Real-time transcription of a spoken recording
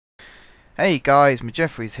Hey guys,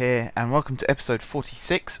 Jeffries here, and welcome to episode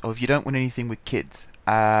 46 of You Don't Win Anything with Kids.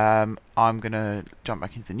 I'm gonna jump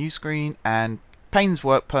back into the new screen, and Payne's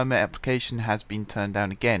work permit application has been turned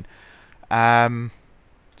down again. So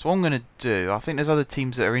what I'm gonna do, I think there's other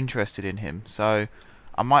teams that are interested in him, so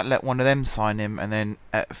I might let one of them sign him, and then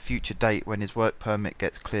at a future date when his work permit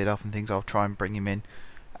gets cleared up and things, I'll try and bring him in.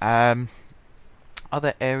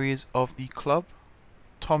 Other areas of the club.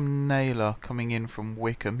 Tom Naylor coming in from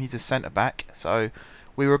Wickham. He's a centre-back, so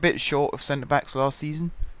we were a bit short of centre-backs last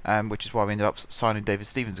season, which is why we ended up signing David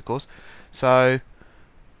Stevens, of course. So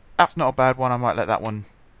that's not a bad one. I might let that one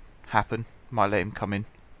happen. Might let him come in.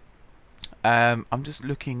 I'm just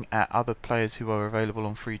looking at other players who are available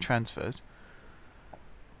on free transfers.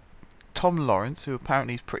 Tom Lawrence, who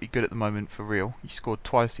apparently is pretty good at the moment for real. He scored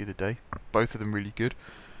twice the other day. Both of them really good.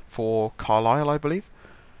 For Carlisle, I believe.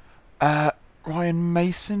 Ryan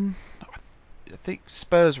Mason, I think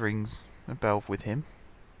Spurs rings a bell with him.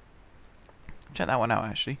 Check that one out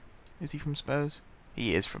actually. Is he from Spurs?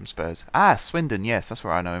 He is from Spurs. Ah, Swindon, yes, that's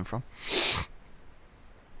where I know him from.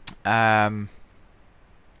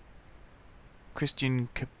 Christian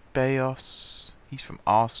Caballos, he's from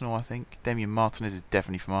Arsenal, I think. Damian Martinez is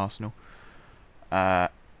definitely from Arsenal.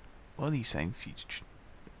 What are these saying? Future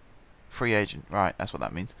free agent, right, that's what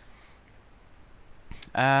that means.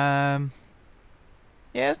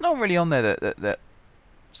 Yeah, there's no one really on there that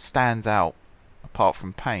stands out apart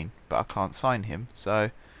from Payne, but I can't sign him.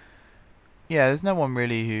 So yeah, there's no one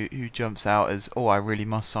really who jumps out as, oh, I really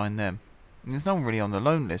must sign them. And there's no one really on the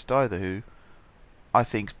loan list either who I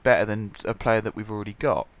think's better than a player that we've already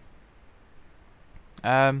got.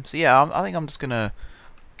 So yeah, I think I'm just gonna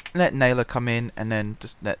let Naylor come in and then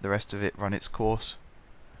just let the rest of it run its course.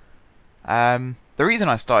 The reason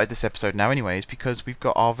I started this episode now anyway is because we've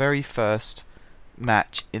got our very first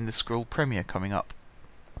match in the Skrill Premier coming up.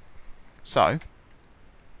 So,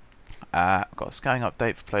 I've got a scouting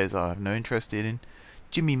update for players I have no interest in.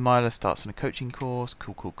 Jimmy Myler starts on a coaching course.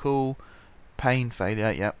 Cool. Payne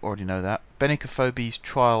failure. Yep, already know that. Benicophobe's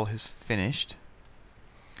trial has finished.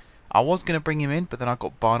 I was going to bring him in, but then I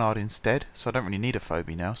got Barnard instead, so I don't really need a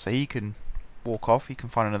Phobie now. So he can walk off. He can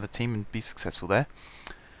find another team and be successful there.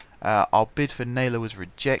 Our bid for Naylor was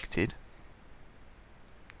rejected.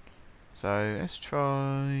 So let's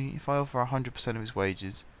try, if I offer 100% of his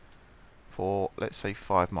wages for, let's say,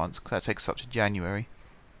 5 months, because that takes us up to January.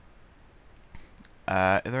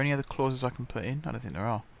 Are there any other clauses I can put in? I don't think there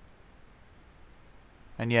are.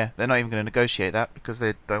 And yeah, they're not even going to negotiate that because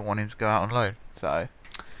they don't want him to go out on loan. So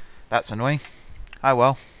that's annoying. Oh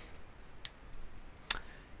well.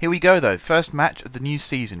 Here we go though, first match of the new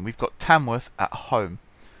season. We've got Tamworth at home.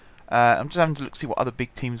 I'm just having to look see what other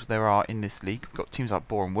big teams there are in this league. We've got teams like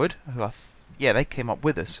Boreham Wood, who yeah, they came up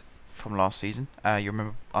with us from last season. You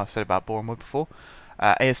remember I said about Boreham Wood before.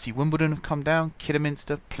 AFC Wimbledon have come down.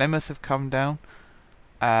 Kidderminster, Plymouth have come down.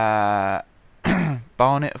 Barnet,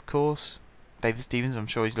 of course. David Stevens, I'm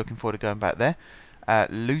sure he's looking forward to going back there.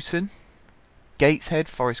 Luton, Gateshead,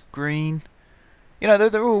 Forest Green. You know,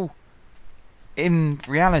 they're all, in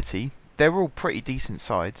reality, they're all pretty decent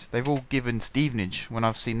sides. They've all given Stevenage, when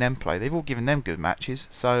I've seen them play, they've all given them good matches.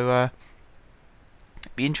 So,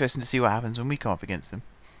 it'd be interesting to see what happens when we come up against them.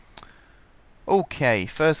 Okay,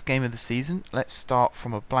 first game of the season. Let's start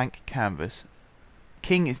from a blank canvas.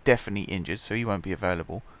 King is definitely injured, so he won't be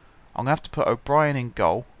available. I'm going to have to put O'Brien in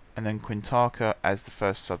goal, and then Quintaka as the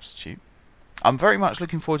first substitute. I'm very much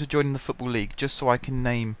looking forward to joining the Football League, just so I can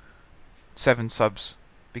name 7 subs.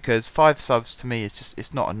 Because 5 subs to me is just,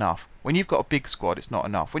 it's not enough. When you've got a big squad, it's not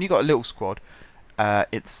enough. When you've got a little squad,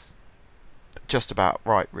 it's just about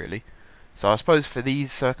right, really. So I suppose for these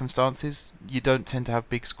circumstances, you don't tend to have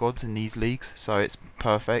big squads in these leagues, so it's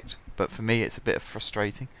perfect. But for me, it's a bit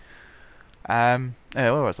frustrating. Where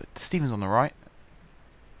was it? Stevens on the right.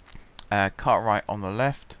 Cartwright on the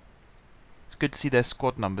left. It's good to see their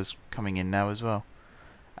squad numbers coming in now as well.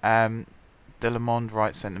 Delamond,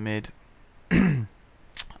 right centre mid.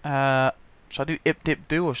 Should I do Ip Dip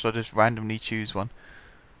Do or should I just randomly choose one?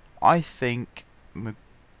 I think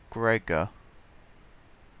McGregor.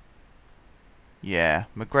 Yeah,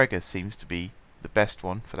 McGregor seems to be the best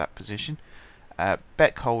one for that position.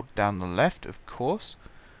 Beckhold down the left, of course.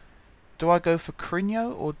 Do I go for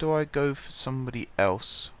Crino or do I go for somebody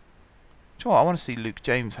else? Do you know what? I want to see Luke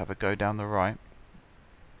James have a go down the right.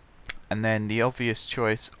 And then the obvious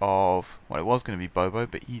choice of, well, it was going to be Bobo,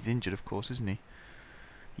 but he's injured, of course, isn't he?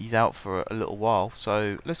 He's out for a little while,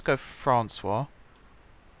 so let's go for Francois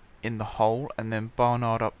in the hole, and then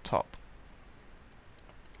Barnard up top.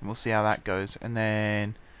 And we'll see how that goes. And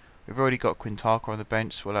then we've already got Quintaka on the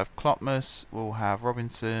bench, so we'll have Klotmus, we'll have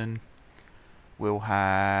Robinson, we'll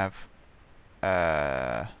have...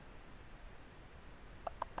 let's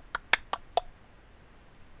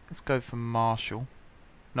go for Marshall.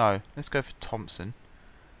 No, let's go for Thompson.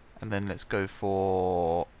 And then let's go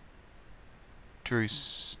for...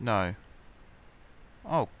 No.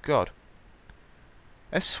 Oh, God.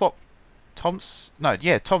 Let's swap Thompson. No,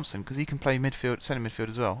 yeah, Thompson, because he can play midfield, centre midfield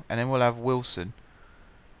as well. And then we'll have Wilson.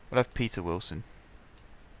 We'll have Peter Wilson.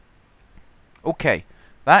 Okay,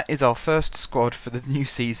 that is our first squad for the new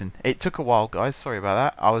season. It took a while, guys. Sorry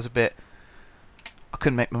about that. I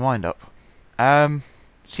couldn't make my mind up. So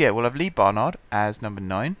yeah, we'll have Lee Barnard as number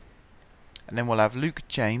 9. And then we'll have Luke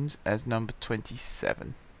James as number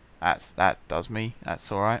 27. That does me.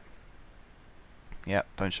 That's alright. Yep,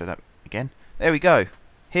 don't show that again. There we go.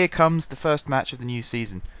 Here comes the first match of the new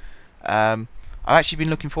season. I've actually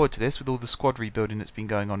been looking forward to this with all the squad rebuilding that's been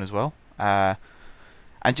going on as well. And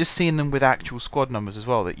just seeing them with actual squad numbers as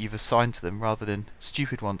well that you've assigned to them, rather than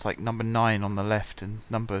stupid ones like number 9 on the left and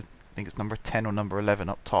I think it's number 10 or number 11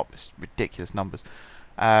 up top. It's ridiculous numbers.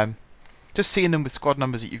 Just seeing them with squad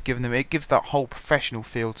numbers that you've given them, it gives that whole professional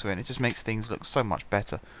feel to it, and it just makes things look so much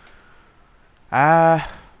better. Yeah,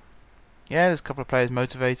 there's a couple of players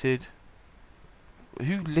motivated.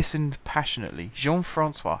 Who listened passionately?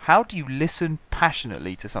 Jean-Francois. How do you listen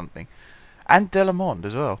passionately to something? And Delamond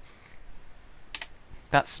as well.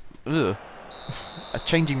 That's... ugh. A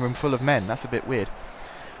changing room full of men. That's a bit weird.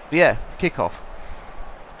 But yeah, kick-off.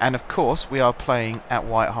 And of course, we are playing at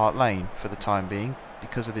White Hart Lane for the time being,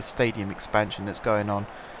 because of this stadium expansion that's going on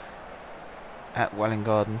at Welwyn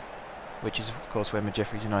Garden, which is of course where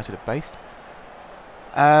Jeffreys United are based.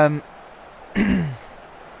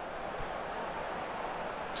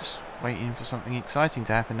 Just waiting for something exciting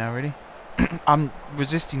to happen now, really. I'm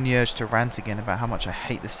resisting the urge to rant again about how much I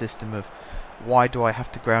hate the system of why do I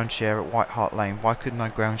have to ground share at White Hart Lane? Why couldn't I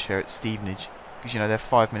ground share at Stevenage? Because, you know, they're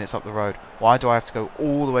 5 minutes up the road. Why do I have to go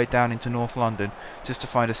all the way down into North London just to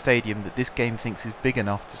find a stadium that this game thinks is big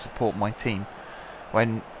enough to support my team?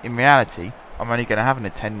 When, in reality, I'm only going to have an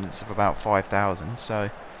attendance of about 5,000, so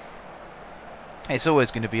it's always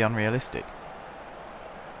going to be unrealistic.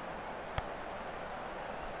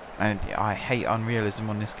 And I hate unrealism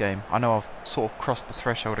on this game. I know I've sort of crossed the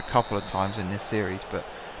threshold a couple of times in this series, but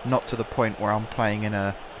not to the point where I'm playing in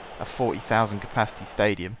a 40,000 capacity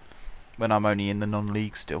stadium when I'm only in the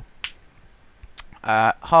non-league still.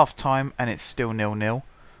 Half time and it's still 0-0.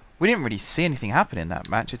 We didn't really see anything happen in that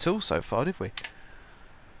match at all so far, did we?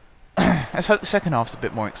 Let's hope the second half's a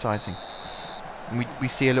bit more exciting and we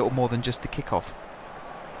see a little more than just the kick-off.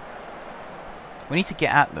 We need to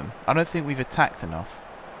get at them. I don't think we've attacked enough.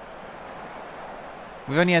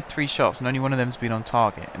 We've only had 3 shots and only one of them's been on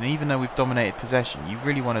target, and even though we've dominated possession, you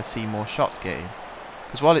really want to see more shots get in,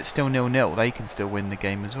 because while it's still 0-0, they can still win the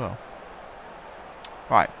game as well.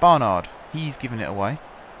 Right, Barnard, he's giving it away,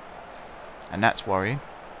 and that's worrying.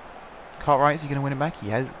 Cartwright, is he going to win it back? He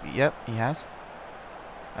has. Yep, he has.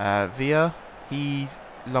 Villa, he's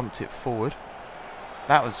lumped it forward.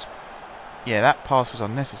 That was... yeah, that pass was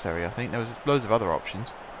unnecessary, I think. There was loads of other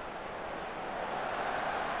options.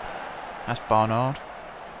 That's Barnard.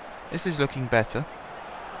 This is looking better.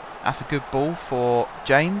 That's a good ball for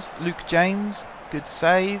James. Luke James. Good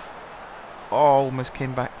save. Oh, almost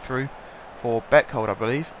came back through for Beckhold, I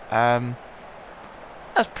believe.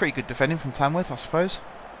 That's pretty good defending from Tamworth, I suppose.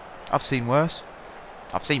 I've seen worse.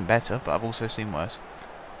 I've seen better, but I've also seen worse.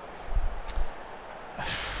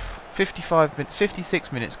 55 minutes,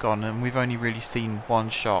 56 minutes gone, and we've only really seen one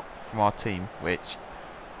shot from our team, which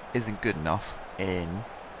isn't good enough in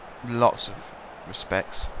lots of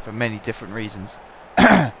respects for many different reasons.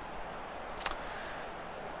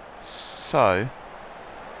 So,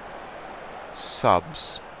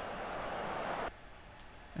 subs.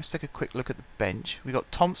 Let's take a quick look at the bench. We've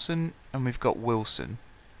got Thompson and we've got Wilson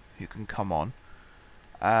who can come on.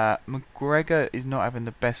 McGregor is not having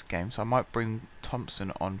the best game, so I might bring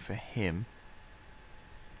Thompson on for him.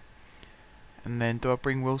 And then do I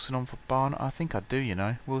bring Wilson on for Barnard? I think I do, you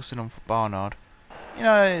know. Wilson on for Barnard. You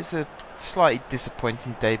know, it's a slightly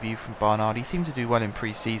disappointing debut from Barnard. He seemed to do well in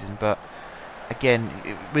pre-season, but again,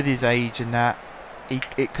 with his age and that,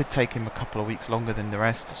 it could take him a couple of weeks longer than the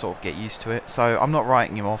rest to sort of get used to it. So I'm not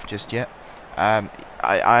writing him off just yet.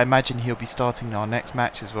 I imagine he'll be starting our next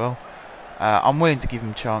match as well. I'm willing to give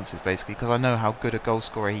him chances, basically, because I know how good a goal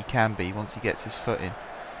scorer he can be once he gets his foot in.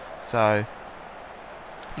 So,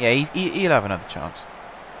 yeah, he'll have another chance.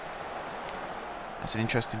 That's an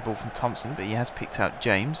interesting ball from Thompson, but he has picked out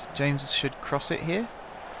James. James should cross it here.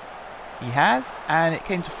 He has, and it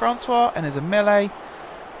came to Francois, and there's a melee,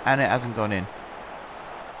 and it hasn't gone in.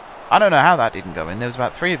 I don't know how that didn't go in. There was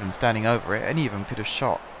about 3 of them standing over it. Any of them could have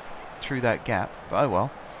shot through that gap, but oh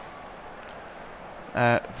well.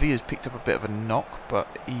 Villa's picked up a bit of a knock, but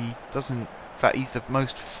he doesn't... In fact, he's the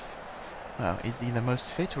most... well, is he the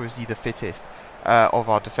most fit, or is he the fittest of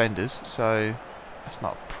our defenders? So, that's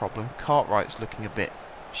not a problem. Cartwright's looking a bit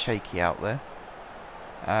shaky out there.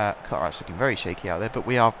 Cartwright's looking very shaky out there, but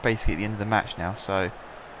we are basically at the end of the match now, so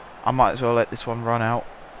I might as well let this one run out.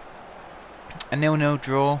 A 0-0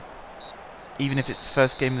 draw, even if it's the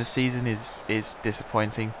first game of the season, is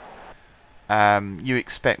disappointing. You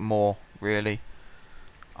expect more, really.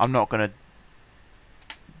 I'm not going to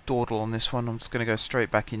dawdle on this one. I'm just going to go straight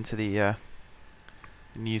back into the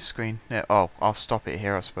news screen. Yeah, oh, I'll stop it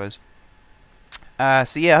here, I suppose.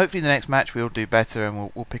 So yeah, hopefully the next match we'll do better,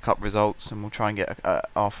 and we'll pick up results, and we'll try and get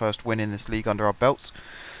our first win in this league under our belts.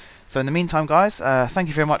 So in the meantime, guys, thank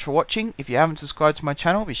you very much for watching. If you haven't subscribed to my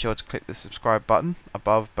channel, be sure to click the subscribe button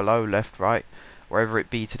above, below, left, right, wherever it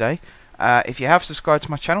be today. If you have subscribed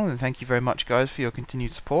to my channel, then thank you very much, guys, for your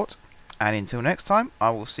continued support. And until next time,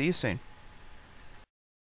 I will see you soon.